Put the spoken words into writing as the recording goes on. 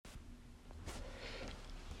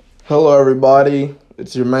Hello, everybody.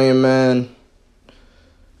 It's your main man,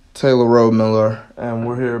 Taylor Roadmiller, and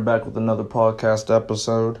we're here back with another podcast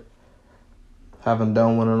episode. Haven't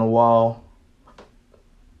done one in a while.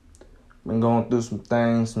 Been going through some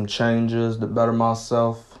things, some changes to better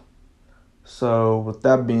myself. So, with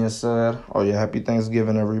that being said, happy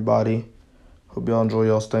Thanksgiving, everybody. Hope y'all enjoy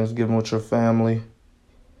y'all's Thanksgiving with your family.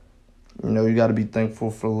 You know, you got to be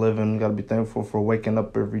thankful for living. You got to be thankful for waking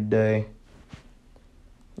up every day.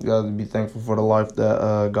 You got to be thankful for the life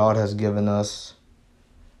that God has given us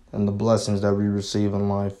and the blessings that we receive in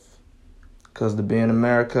life. Because to be in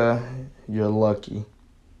America, you're lucky.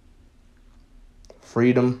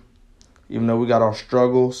 Freedom, even though we got our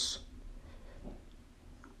struggles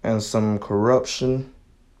and some corruption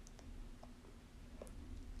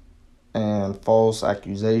and false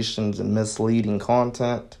accusations and misleading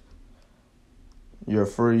content, you're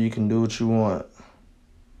free. You can do what you want.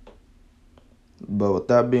 But with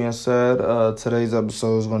that being said, today's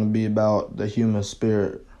episode is going to be about the human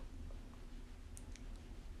spirit.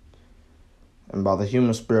 And by the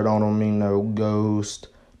human spirit, I don't mean no ghost,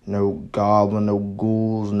 no goblin, no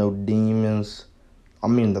ghouls, no demons. I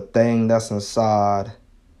mean the thing that's inside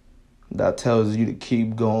that tells you to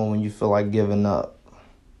keep going when you feel like giving up.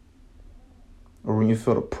 Or when you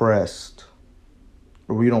feel depressed.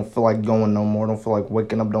 Or when you don't feel like going no more, don't feel like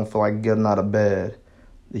waking up, don't feel like getting out of bed.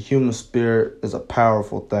 The human spirit is a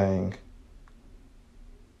powerful thing.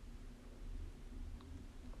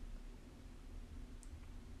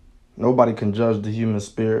 Nobody can judge the human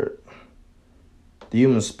spirit. The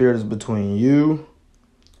human spirit is between you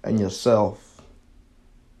and yourself.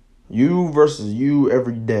 You versus you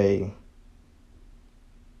every day.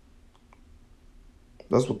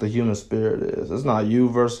 That's what the human spirit is. It's not you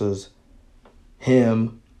versus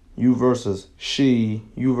him, you versus she,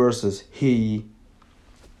 you versus he.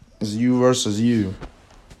 It's you versus you.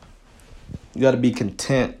 You got to be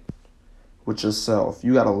content with yourself.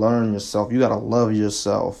 You got to learn yourself. You got to love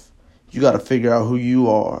yourself. You got to figure out who you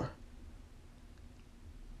are.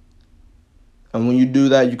 And when you do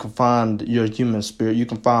that, you can find your human spirit. You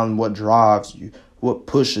can find what drives you, what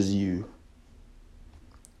pushes you.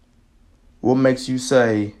 What makes you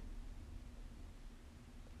say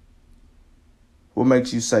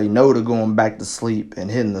no to going back to sleep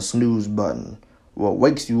and hitting the snooze button? What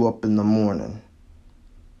wakes you up in the morning?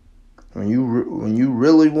 When you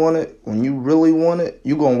really want it,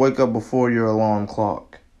 you're going to wake up before your alarm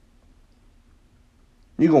clock.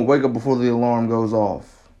 You're going to wake up before the alarm goes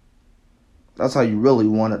off. That's how you really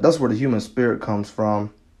want it. That's where the human spirit comes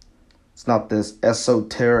from. It's not this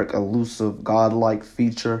esoteric, elusive, godlike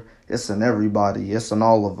feature. It's in everybody. It's in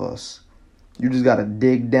all of us. You just got to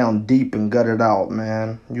dig down deep and gut it out,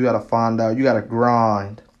 man. You got to find out. You got to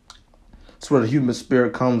grind. That's where the human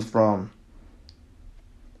spirit comes from.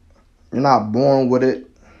 You're not born with it.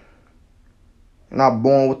 You're not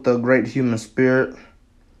born with the great human spirit.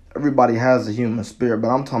 Everybody has a human spirit, but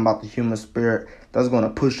I'm talking about the human spirit that's going to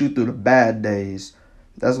push you through the bad days.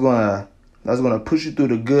 That's going to push you through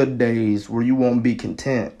the good days where you won't be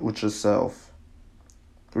content with yourself.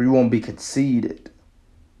 Where you won't be conceited.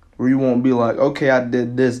 Where you won't be like, okay, I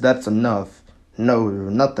did this, that's enough. No,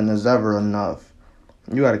 nothing is ever enough.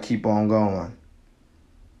 You got to keep on going.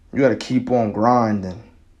 You got to keep on grinding.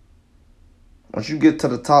 Once you get to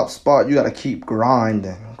the top spot, you got to keep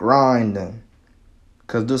grinding.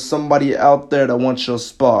 Because there's somebody out there that wants your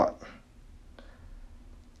spot.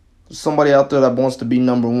 There's somebody out there that wants to be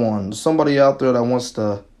number one. There's somebody out there that wants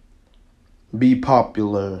to be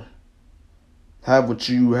popular. Have what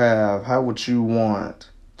you have what you want.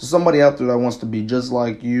 There's somebody out there that wants to be just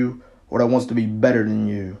like you or that wants to be better than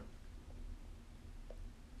you.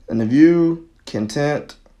 And if you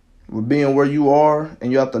content with being where you are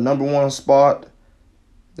and you're at the number one spot,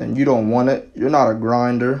 then you don't want it. You're not a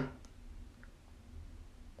grinder.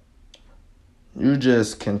 You're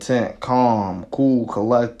just content, calm, cool,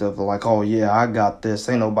 collective. Like, oh yeah, I got this.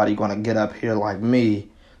 Ain't nobody gonna get up here like me.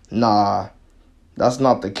 Nah, that's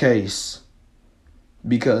not the case.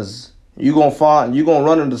 Because you're gonna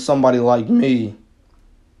run into somebody like me.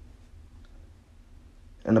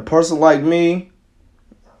 And a person like me,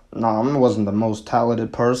 I wasn't the most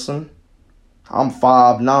talented person. I'm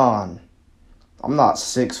 5'9". I'm not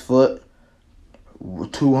 6 foot,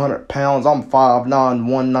 200 pounds. I'm 5'9",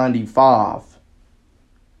 195.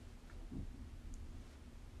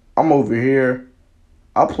 I'm over here.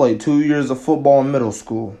 I played 2 years of football in middle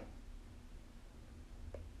school.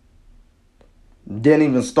 Didn't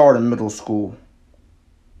even start in middle school.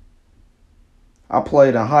 I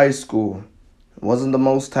played in high school. Wasn't the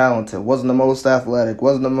most talented, wasn't the most athletic,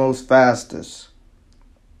 wasn't the most fastest.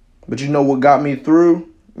 But you know what got me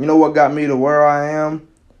through? You know what got me to where I am?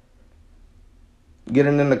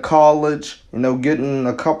 Getting into college, getting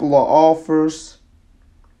a couple of offers.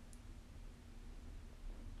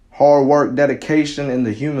 Hard work, dedication, and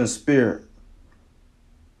the human spirit.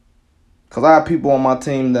 Because I had people on my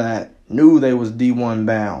team that knew they was D1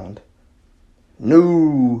 bound.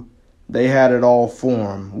 Knew they had it all for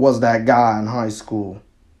them. Was that guy in high school.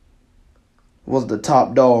 Was the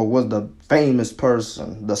top dog. Was the famous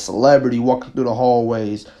person. The celebrity walking through the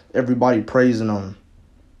hallways. Everybody praising them.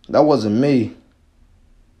 That wasn't me.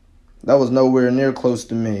 That was nowhere near close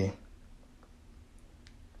to me.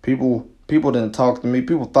 People didn't talk to me.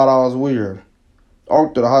 People thought I was weird. I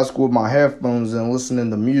walked through the high school with my headphones and listening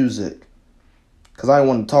to music. Because I didn't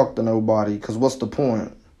want to talk to nobody. Because what's the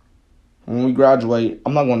point? When we graduate,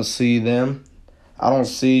 I'm not going to see them. I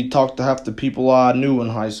don't talk to half the people I knew in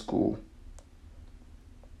high school.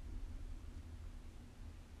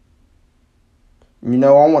 I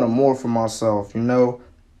wanted more for myself, I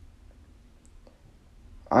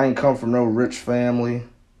ain't come from no rich family.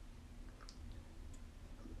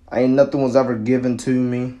 Ain't nothing was ever given to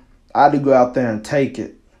me. I had to go out there and take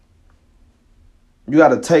it. You got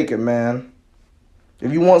to take it, man.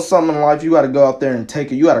 If you want something in life, you got to go out there and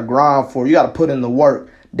take it. You got to grind for it. You got to put in the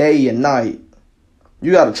work day and night.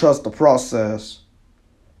 You got to trust the process.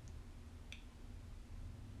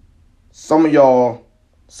 Some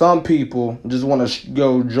people just want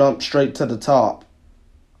to jump straight to the top.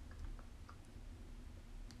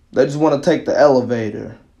 They just want to take the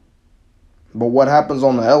elevator. But what happens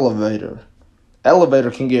on the elevator?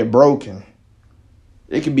 Elevator can get broken.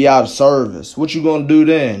 It could be out of service. What you gonna do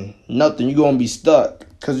then? Nothing. You gonna be stuck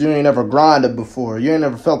because you ain't never grinded before. You ain't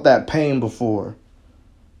never felt that pain before.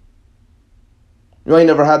 You ain't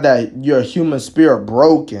never had your human spirit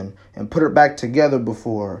broken and put it back together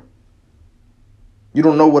before. You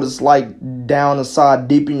don't know what it's like down inside,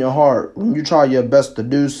 deep in your heart, when you try your best to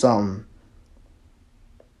do something.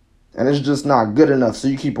 And it's just not good enough, so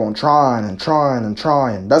you keep on trying and trying and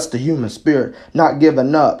trying. That's the human spirit, not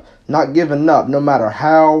giving up. Not giving up, no matter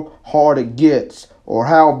how hard it gets or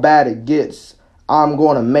how bad it gets. I'm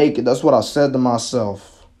going to make it. That's what I said to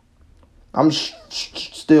myself. I'm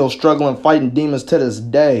still struggling, fighting demons to this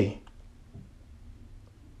day.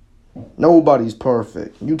 Nobody's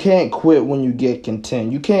perfect. You can't quit when you get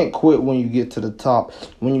content. You can't quit when you get to the top,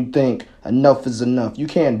 when you think enough is enough. You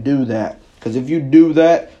can't do that. Because if you do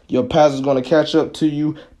that, your past is going to catch up to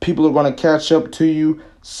you. People are going to catch up to you.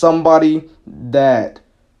 Somebody that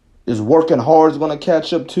is working hard is going to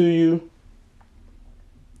catch up to you.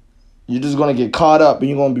 You're just going to get caught up and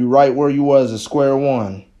you're going to be right where you was at square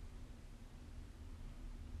one.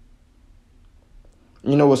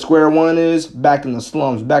 You know what square one is? Back in the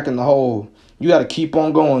slums, back in the hole. You got to keep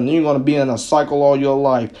on going. Then you're going to be in a cycle all your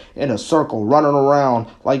life, in a circle, running around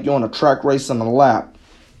like you're on a track race in a lap.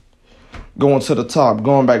 Going to the top,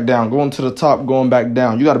 going back down, going to the top, going back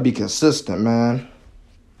down. You got to be consistent, man.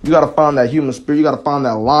 You got to find that human spirit. You got to find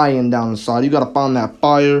that lion down inside. You got to find that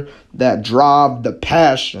fire, that drive, the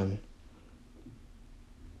passion.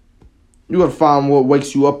 You got to find what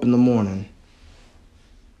wakes you up in the morning.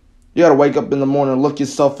 You got to wake up in the morning, look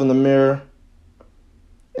yourself in the mirror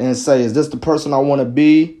and say, is this the person I want to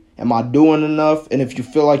be? Am I doing enough? And if you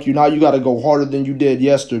feel like you're not, you got to go harder than you did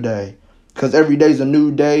yesterday. Because every day's a new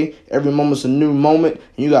day. Every moment's a new moment.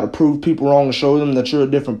 And you got to prove people wrong and show them that you're a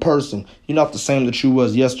different person. You're not the same that you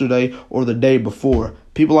was yesterday or the day before.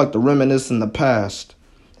 People like to reminisce in the past.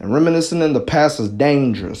 And reminiscing in the past is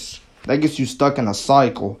dangerous. That gets you stuck in a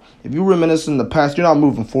cycle. If you reminisce in the past, you're not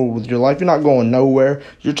moving forward with your life. You're not going nowhere.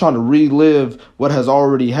 You're trying to relive what has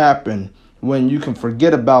already happened. When you can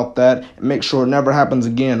forget about that and make sure it never happens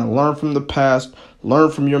again. And learn from the past, learn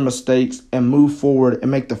from your mistakes, and move forward and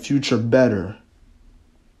make the future better.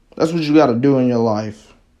 That's what you got to do in your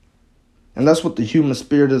life. And that's what the human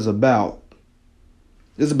spirit is about.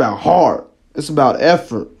 It's about heart. It's about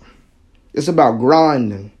effort. It's about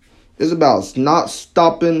grinding. It's about not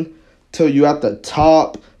stopping till you at the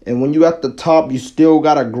top. And when you at the top, you still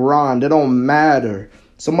got to grind. It don't matter.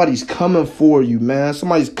 Somebody's coming for you, man.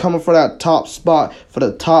 Somebody's coming for that top spot, for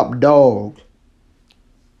the top dog.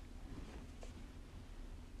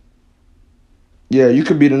 Yeah, you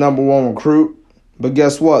could be the number one recruit, but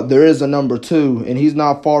guess what? There is a number two, and he's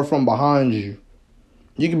not far from behind you.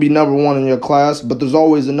 You could be number one in your class, but there's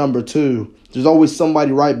always a number two. There's always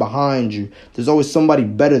somebody right behind you. There's always somebody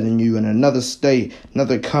better than you in another state,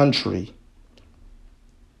 another country.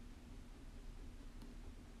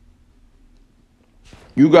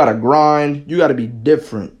 You got to grind. You got to be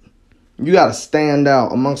different. You got to stand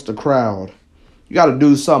out amongst the crowd. You got to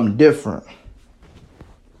do something different.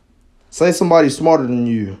 Say somebody's smarter than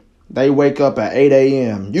you. They wake up at 8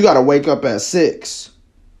 a.m. You got to wake up at 6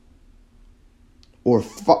 or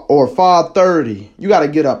 5:30. You got to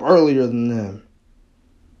get up earlier than them.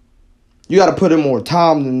 You got to put in more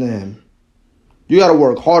time than them. You got to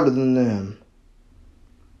work harder than them.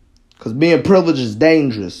 Because being privileged is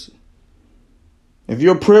dangerous. If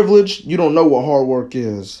you're privileged, you don't know what hard work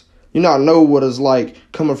is. You not know what it's like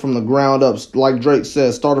coming from the ground up. Like Drake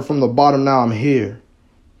says, started from the bottom, now I'm here.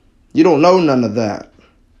 You don't know none of that.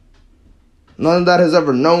 None of that has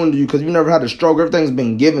ever known to you because you never had a struggle. Everything's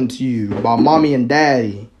been given to you by mommy and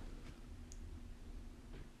daddy.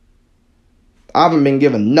 I haven't been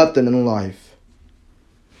given nothing in life.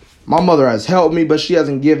 My mother has helped me, but she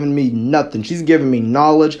hasn't given me nothing. She's given me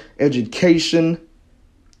knowledge, education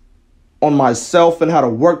on myself and how to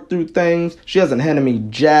work through things. She hasn't handed me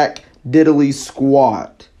jack diddly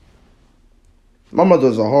squat. My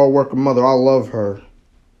mother's a hard working mother. I love her.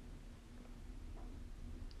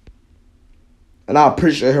 And I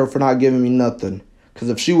appreciate her for not giving me nothing. Because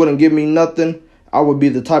if she wouldn't give me nothing, I would be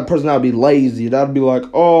the type of person that would be lazy. That would be like,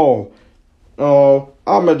 oh,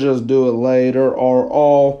 I'm going to just do it later.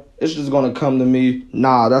 Or, it's just going to come to me.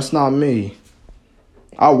 Nah, that's not me.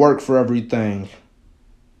 I work for everything.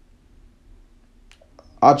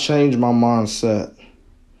 I changed my mindset.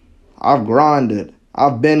 I've grinded.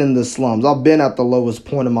 I've been in the slums. I've been at the lowest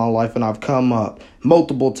point in my life, and I've come up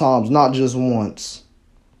multiple times, not just once.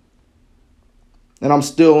 And I'm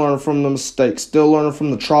still learning from the mistakes, still learning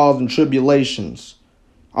from the trials and tribulations.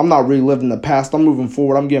 I'm not reliving the past. I'm moving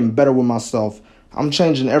forward. I'm getting better with myself. I'm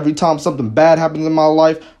changing every time something bad happens in my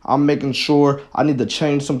life. I'm making sure I need to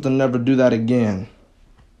change something, never do that again.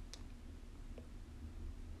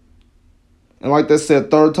 And like they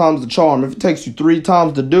said, 3rd time's the charm. If it takes you 3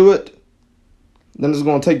 times to do it, then it's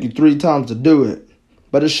going to take you 3 times to do it.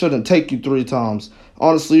 But it shouldn't take you 3 times.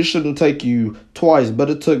 Honestly, it shouldn't take you twice, but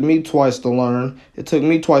it took me twice to learn. It took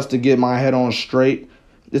me twice to get my head on straight.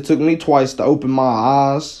 It took me twice to open my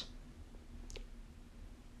eyes.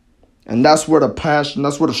 And that's where the passion,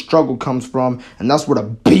 that's where the struggle comes from, and that's where the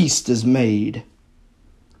beast is made.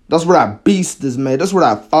 That's where that beast is made. That's where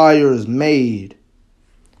that fire is made.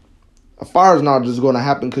 A fire is not just going to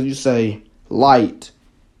happen because you say light.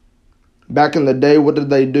 Back in the day, what did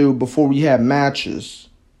they do before we had matches?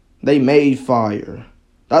 They made fire.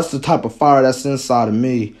 That's the type of fire that's inside of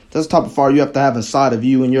me. That's the type of fire you have to have inside of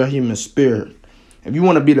you and your human spirit. If you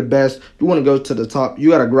want to be the best, you want to go to the top,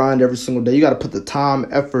 you got to grind every single day. You got to put the time,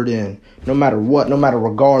 effort in, no matter what, no matter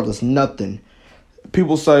regardless, nothing.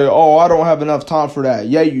 People say, oh, I don't have enough time for that.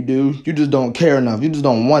 Yeah, you do. You just don't care enough. You just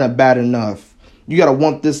don't want it bad enough. You got to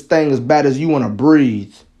want this thing as bad as you want to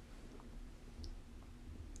breathe.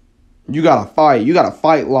 You got to fight. You got to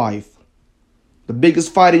fight life. The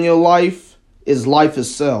biggest fight in your life is life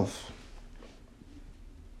itself.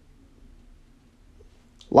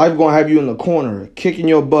 Life going to have you in the corner, kicking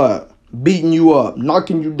your butt, beating you up,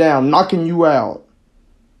 knocking you down, knocking you out.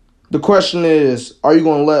 The question is, are you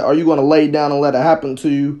going to lay down and let it happen to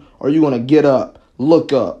you, or are you going to get up,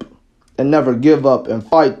 look up, and never give up and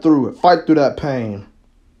fight through it, fight through that pain?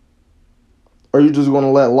 Or are you just going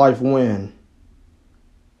to let life win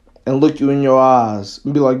and look you in your eyes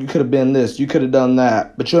and be like, you could have been this, you could have done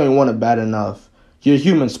that, but you ain't want it bad enough. Your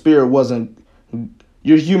human spirit wasn't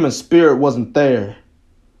there.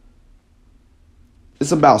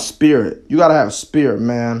 It's about spirit. You got to have spirit,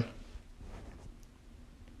 man.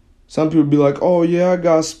 Some people be like, oh yeah, I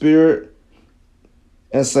got spirit,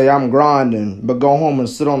 and say I'm grinding, but go home and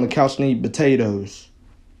sit on the couch and eat potatoes.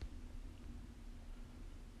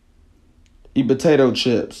 Eat potato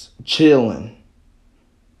chips, chilling,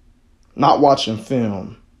 not watching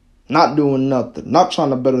film, not doing nothing, not trying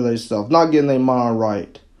to better themselves, not getting their mind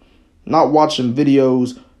right, not watching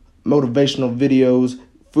videos, motivational videos,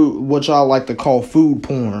 food, which I like to call food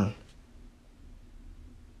porn.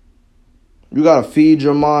 You got to feed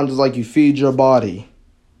your mind just like you feed your body.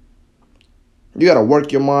 You got to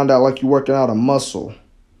work your mind out like you're working out a muscle.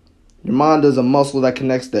 Your mind is a muscle that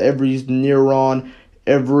connects to every neuron,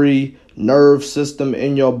 every nerve system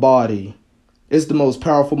in your body. It's the most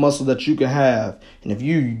powerful muscle that you can have. And if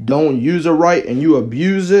you don't use it right and you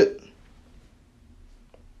abuse it,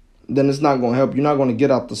 then it's not going to help. You're not going to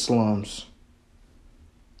get out the slums.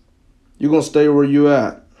 You're going to stay where you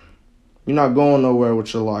at. You're not going nowhere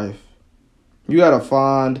with your life. You got to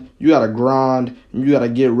find, you got to grind, and you got to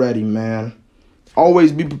get ready, man.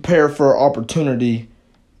 Always be prepared for opportunity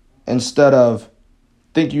instead of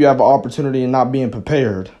think you have an opportunity and not being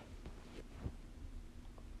prepared.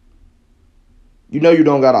 You know you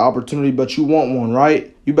don't got an opportunity, but you want one,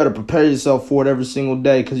 right? You better prepare yourself for it every single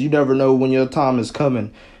day because you never know when your time is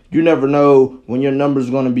coming. You never know when your number's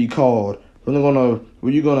going to be called.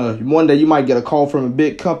 One day you might get a call from a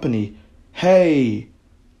big company. Hey,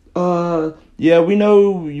 yeah, we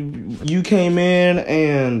know you came in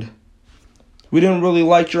and we didn't really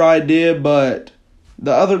like your idea, but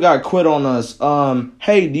the other guy quit on us.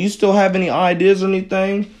 Hey, do you still have any ideas or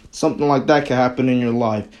anything? Something like that can happen in your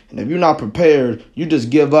life. And if you're not prepared, you just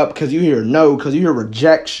give up because you hear no, because you hear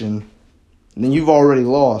rejection. And then you've already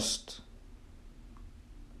lost.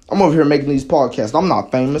 I'm over here making these podcasts. I'm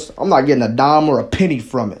not famous. I'm not getting a dime or a penny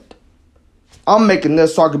from it. I'm making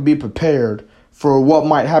this so I can be prepared for what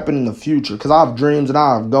might happen in the future. Because I have dreams and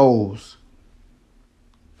I have goals.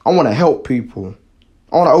 I want to help people.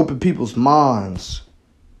 I want to open people's minds.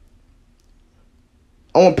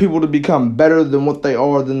 I want people to become better than what they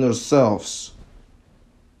are than themselves.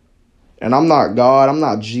 And I'm not God. I'm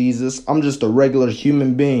not Jesus. I'm just a regular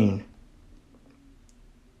human being.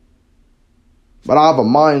 But I have a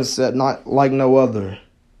mindset not like no other.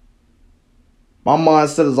 My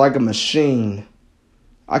mindset is like a machine.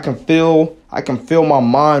 I can feel my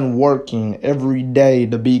mind working every day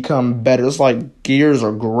to become better. It's like gears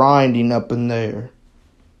are grinding up in there.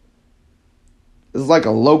 It's like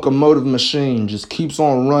a locomotive machine, just keeps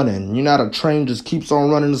on running. You know how a train just keeps on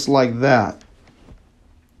running? It's like that.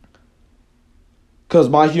 Because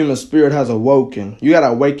my human spirit has awoken. You got to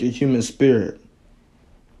awake your human spirit.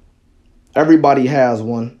 Everybody has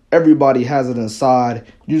one. Everybody has it inside.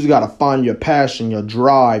 You just got to find your passion, your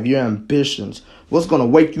drive, your ambitions. What's going to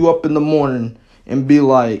wake you up in the morning and be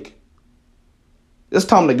like, it's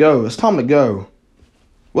time to go. It's time to go.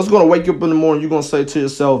 What's going to wake you up in the morning? You're going to say to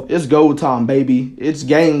yourself, it's go time, baby. It's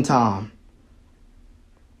game time.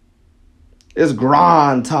 It's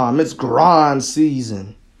grind time. It's grind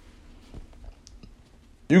season.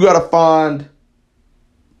 You got to find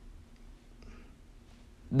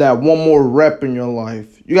that one more rep in your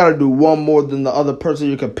life. You got to do one more than the other person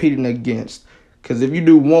you're competing against. Because if you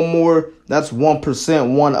do one more, that's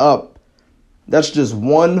 1%, one up. That's just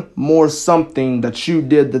one more something that you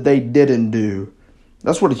did that they didn't do.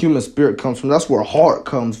 That's where the human spirit comes from. That's where heart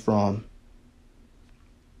comes from.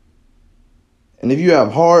 And if you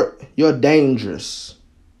have heart, you're dangerous.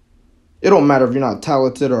 It don't matter if you're not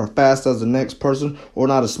talented or fast as the next person or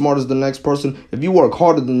not as smart as the next person. If you work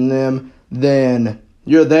harder than them, then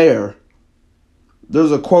you're there.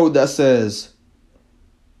 There's a quote that says,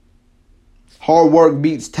 hard work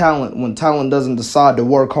beats talent when talent doesn't decide to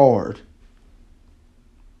work hard.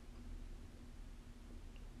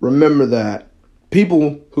 Remember that.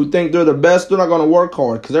 People who think they're the best, they're not going to work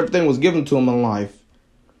hard because everything was given to them in life.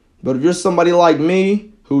 But if you're somebody like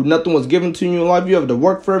me, who nothing was given to you in life, you have to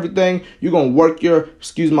work for everything, you're going to work you're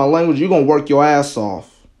going to work your ass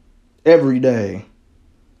off every day.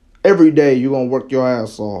 Every day you're going to work your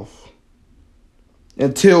ass off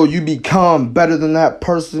until you become better than that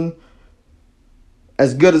person,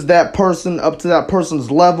 as good as that person, up to that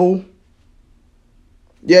person's level.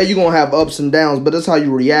 Yeah, you're going to have ups and downs, but that's how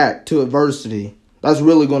you react to adversity. That's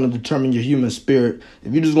really going to determine your human spirit.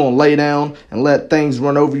 If you're just going to lay down and let things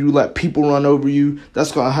run over you, let people run over you,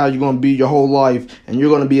 that's how you're going to be your whole life, and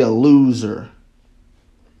you're going to be a loser.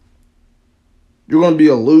 You're going to be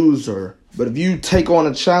a loser. But if you take on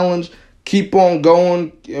a challenge, keep on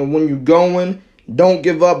going, and when you're going, don't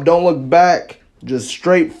give up, don't look back. Just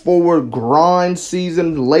straightforward grind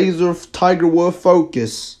season, laser Tiger Wood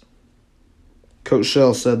focus. Coach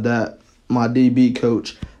Shell said that, my DB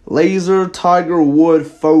coach. Laser Tiger Wood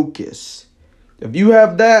focus. If you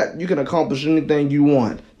have that, you can accomplish anything you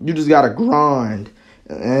want. You just got to grind.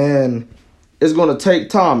 And it's going to take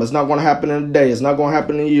time. It's not going to happen in a day. It's not going to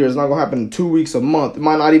happen in a year. It's not going to happen in 2 weeks, a month. It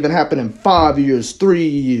might not even happen in 5 years, 3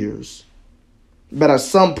 years. But at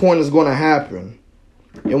some point, it's going to happen.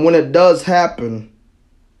 And when it does happen,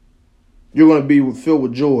 you're going to be filled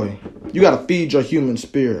with joy. You got to feed your human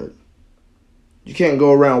spirit. You can't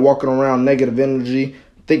go around walking around negative energy,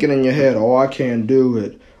 thinking in your head, oh, I can't do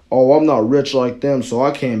it. Oh, I'm not rich like them, so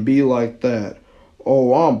I can't be like that.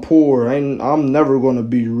 Oh, I'm poor. I'm never going to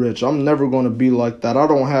be rich. I'm never going to be like that. I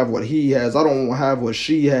don't have what he has. I don't have what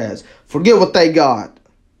she has. Forget what they got.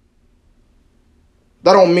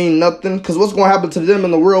 That don't mean nothing, because what's going to happen to them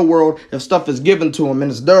in the real world if stuff is given to them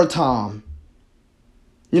and it's their time?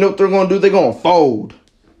 You know what they're going to do? They're going to fold.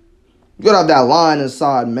 You got to have that line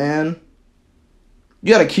inside, man.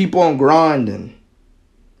 You got to keep on grinding.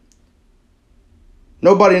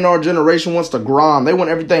 Nobody in our generation wants to grind. They want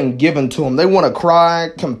everything given to them. They want to cry,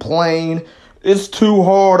 complain. It's too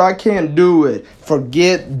hard. I can't do it.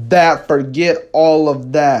 Forget that. Forget all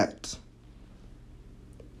of that.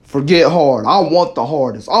 Forget hard. I want the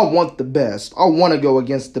hardest. I want the best. I want to go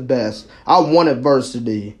against the best. I want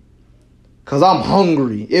adversity. Because I'm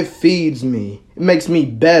hungry. It feeds me. It makes me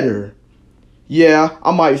better. Yeah,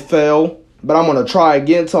 I might fail, but I'm going to try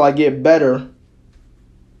again until I get better.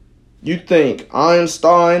 You think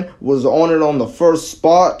Einstein was on it on the first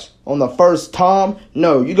spot, on the first time?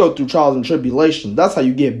 No, you go through trials and tribulations. That's how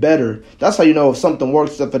you get better. That's how you know if something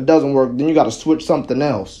works. If it doesn't work, then you got to switch something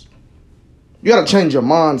else. You got to change your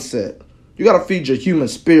mindset. You got to feed your human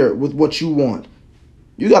spirit with what you want.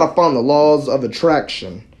 You got to find the laws of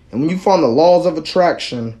attraction. And when you find the laws of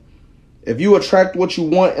attraction, if you attract what you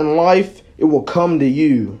want in life, it will come to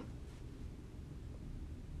you.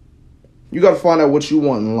 You got to find out what you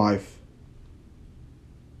want in life.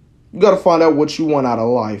 You got to find out what you want out of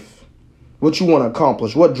life. What you want to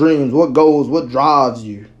accomplish. What dreams, what goals, what drives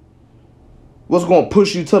you. What's going to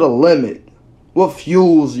push you to the limit. What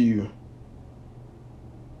fuels you.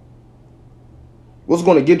 What's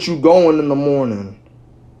going to get you going in the morning.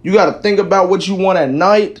 You got to think about what you want at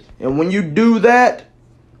night. And when you do that,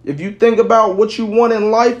 if you think about what you want in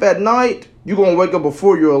life at night, you're going to wake up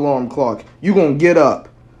before your alarm clock. You're going to get up.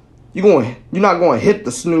 You're not going to hit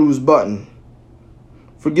the snooze button.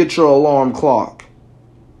 Forget your alarm clock.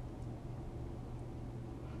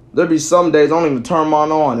 There'll be some days I don't even turn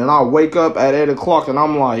mine on. And I wake up at 8 o'clock and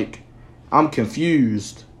I'm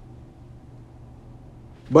confused.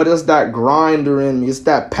 But it's that grinder in me. It's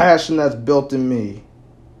that passion that's built in me.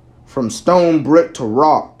 From stone, brick to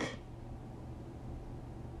rock.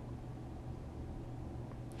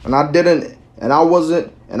 And I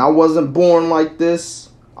wasn't born like this.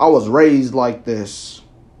 I was raised like this.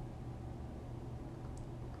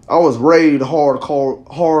 I was raised hard,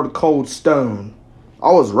 cold stone.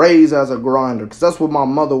 I was raised as a grinder because that's what my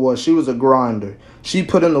mother was. She was a grinder. She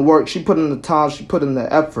put in the work. She put in the time. She put in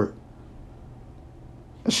the effort.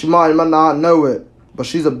 And she might not know it, but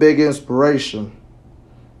she's a big inspiration.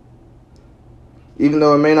 Even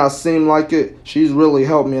though it may not seem like it, she's really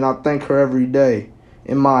helped me, and I thank her every day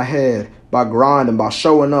in my head by grinding, by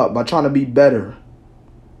showing up, by trying to be better.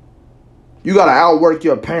 You got to outwork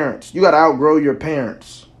your parents. You got to outgrow your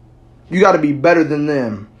parents. You got to be better than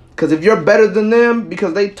them. Because if you're better than them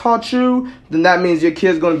because they taught you, then that means your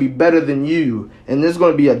kid's going to be better than you. And there's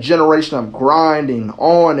going to be a generation of grinding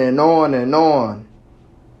on and on and on.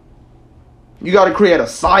 You got to create a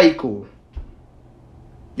cycle.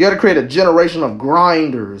 You got to create a generation of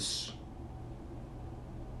grinders.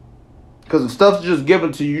 Because if stuff's just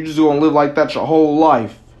given to you, you're just going to live like that your whole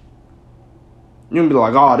life. You're going to be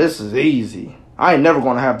like, oh, this is easy. I ain't never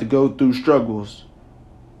going to have to go through struggles.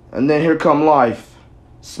 And then here come life.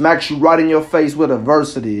 Smacks you right in your face with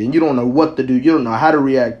adversity. And you don't know what to do. You don't know how to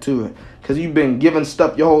react to it. Because you've been given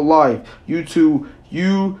stuff your whole life. You too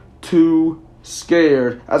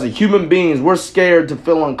scared. As a human beings, we're scared to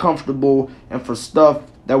feel uncomfortable and for stuff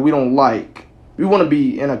that we don't like. We want to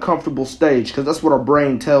be in a comfortable stage because that's what our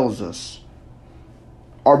brain tells us.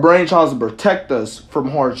 Our brain tries to protect us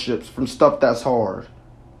from hardships, from stuff that's hard.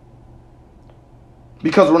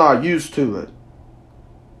 Because we're not used to it.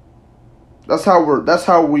 That's how we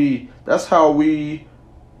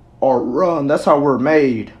are run. That's how we're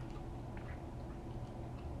made.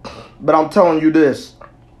 But I'm telling you this.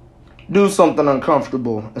 Do something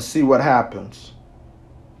uncomfortable and see what happens.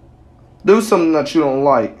 Do something that you don't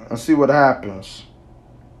like and see what happens.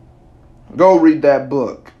 Go read that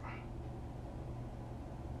book.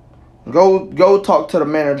 Go talk to the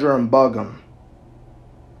manager and bug him.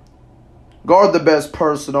 Guard the best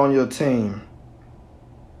person on your team.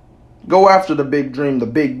 Go after the big dream, the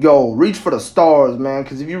big goal. Reach for the stars, man.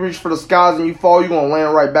 Because if you reach for the skies and you fall, you're going to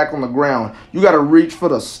land right back on the ground. You got to reach for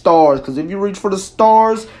the stars. Because if you reach for the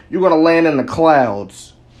stars, you're going to land in the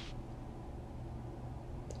clouds.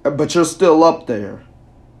 But you're still up there.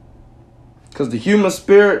 Because the human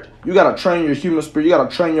spirit, you got to train your human spirit. You got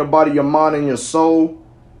to train your body, your mind, and your soul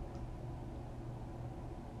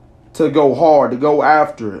to go hard, to go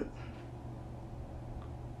after it.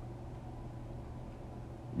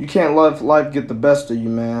 You can't let life get the best of you,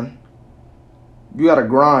 man. You got to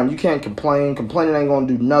grind. You can't complain. Complaining ain't going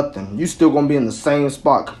to do nothing. You still going to be in the same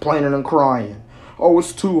spot complaining and crying. Oh,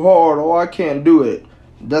 it's too hard. Oh, I can't do it.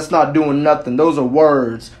 That's not doing nothing. Those are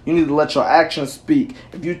words. You need to let your actions speak.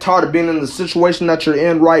 If you're tired of being in the situation that you're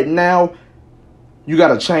in right now, you got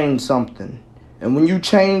to change something. And when you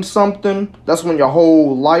change something, that's when your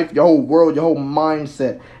whole life, your whole world, your whole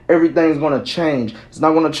mindset, everything's going to change. It's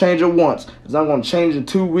not going to change at once. It's not going to change in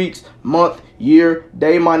 2 weeks, month, year,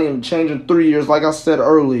 day. Might even change in 3 years, like I said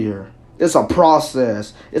earlier. It's a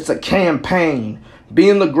process. It's a campaign.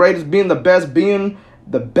 Being the greatest, being the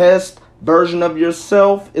best version of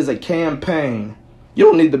yourself is a campaign. You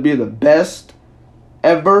don't need to be the best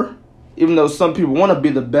ever, even though some people want to be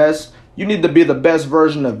the best. You need to be the best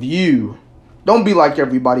version of you. Don't be like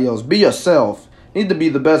everybody else. Be yourself. You need to be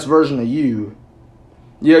the best version of you.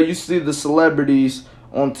 Yeah, you see the celebrities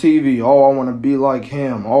on TV. Oh, I want to be like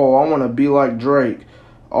him. Oh, I want to be like Drake.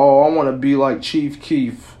 Oh, I want to be like Chief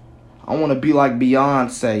Keef. I want to be like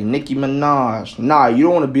Beyonce, Nicki Minaj. Nah, you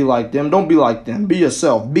don't want to be like them. Don't be like them. Be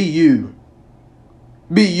yourself. Be you.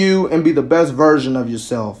 Be you and be the best version of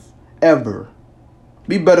yourself ever.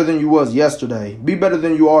 Be better than you was yesterday. Be better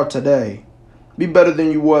than you are today. Be better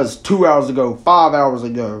than you was 2 hours ago, 5 hours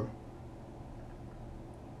ago.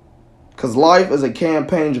 Because life is a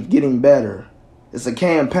campaign of getting better. It's a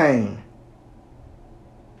campaign.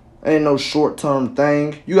 Ain't no short-term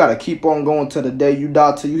thing. You got to keep on going till the day you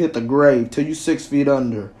die, till you hit the grave, till you 6 feet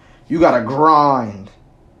under. You got to grind.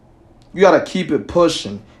 You got to keep it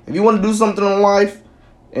pushing. If you want to do something in life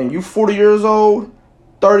and you 40 years old,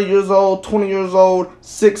 30 years old, 20 years old,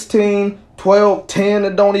 16, 12, 10,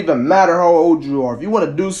 it don't even matter how old you are. If you want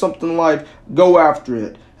to do something in life, go after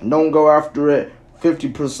it. And don't go after it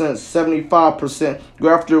 50%, 75%. Go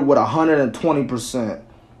after it with 120%.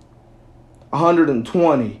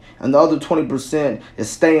 120. And the other 20% is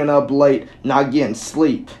staying up late, not getting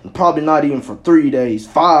sleep. And probably not even for 3 days,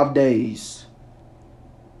 5 days.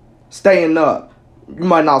 Staying up. You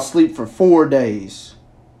might not sleep for 4 days.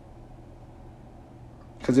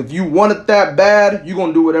 Because if you want it that bad, you're going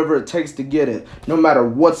to do whatever it takes to get it. No matter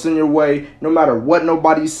what's in your way, no matter what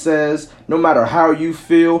nobody says, no matter how you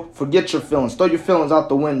feel, forget your feelings. Throw your feelings out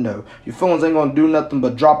the window. Your feelings ain't going to do nothing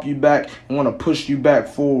but drop you back and want to push you back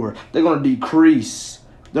forward. They're going to decrease.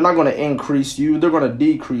 They're not going to increase you. They're going to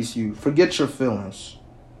decrease you. Forget your feelings.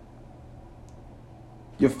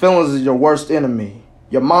 Your feelings is your worst enemy.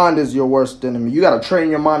 Your mind is your worst enemy. You got to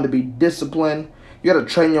train your mind to be disciplined. You got to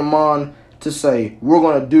train your mind to say, we're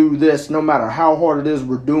going to do this no matter how hard it is,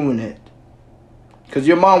 we're doing it. Because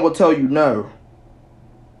your mind will tell you no.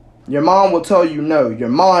 Your mind will tell you no. Your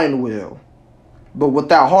mind will. But what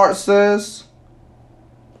that heart says,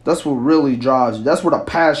 that's what really drives you. That's where the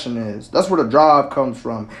passion is. That's where the drive comes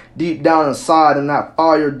from. Deep down inside, in that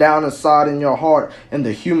fire down inside in your heart, and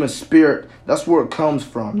the human spirit, that's where it comes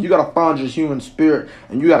from. You got to find your human spirit,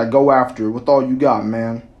 and you got to go after it with all you got,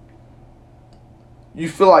 man. You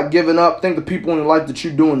feel like giving up, think the people in your life that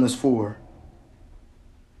you're doing this for.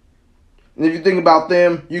 And if you think about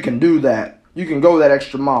them, you can do that. You can go that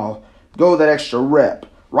extra mile. Go that extra rep.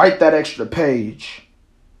 Write that extra page.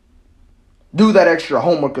 Do that extra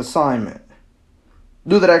homework assignment.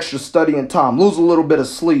 Do that extra studying time. Lose a little bit of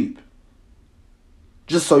sleep.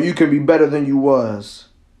 Just so you can be better than you was.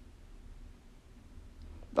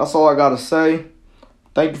 That's all I got to say.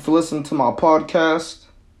 Thank you for listening to my podcast.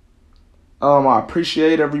 I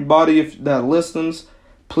appreciate everybody that listens.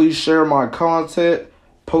 Please share my content.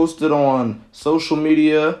 Post it on social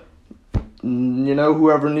media. You know,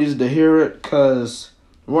 whoever needs to hear it, because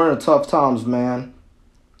we're in tough times, man.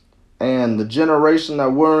 And the generation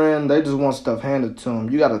that we're in, they just want stuff handed to them.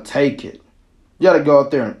 You got to take it. You got to go out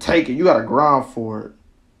there and take it. You got to grind for it.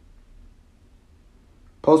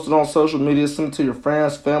 Post it on social media. Send it to your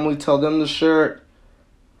friends, family. Tell them to share it.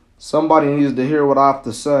 Somebody needs to hear what I have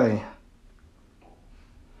to say.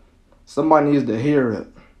 Somebody needs to hear it.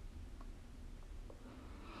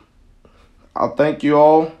 I'll thank you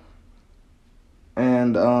all.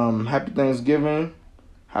 And happy Thanksgiving.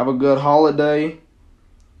 Have a good holiday.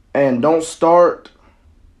 And don't start.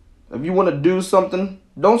 If you want to do something,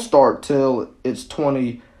 don't start till it's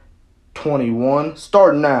 2021.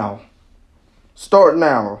 Start now. Start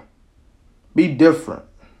now. Be different.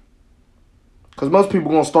 Because most people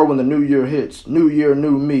are going to start when the new year hits. New year,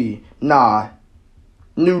 new me. Nah.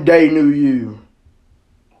 New day, new you.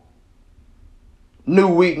 New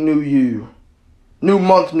week, new you. New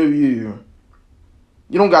month, new you.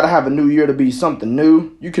 You don't got to have a new year to be something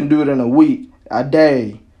new. You can do it in a week, a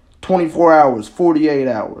day, 24 hours, 48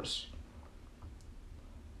 hours.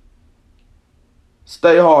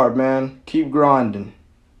 Stay hard, man. Keep grinding.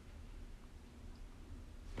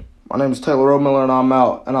 My name is Taylor O'Miller, and I'm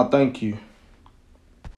out, and I thank you.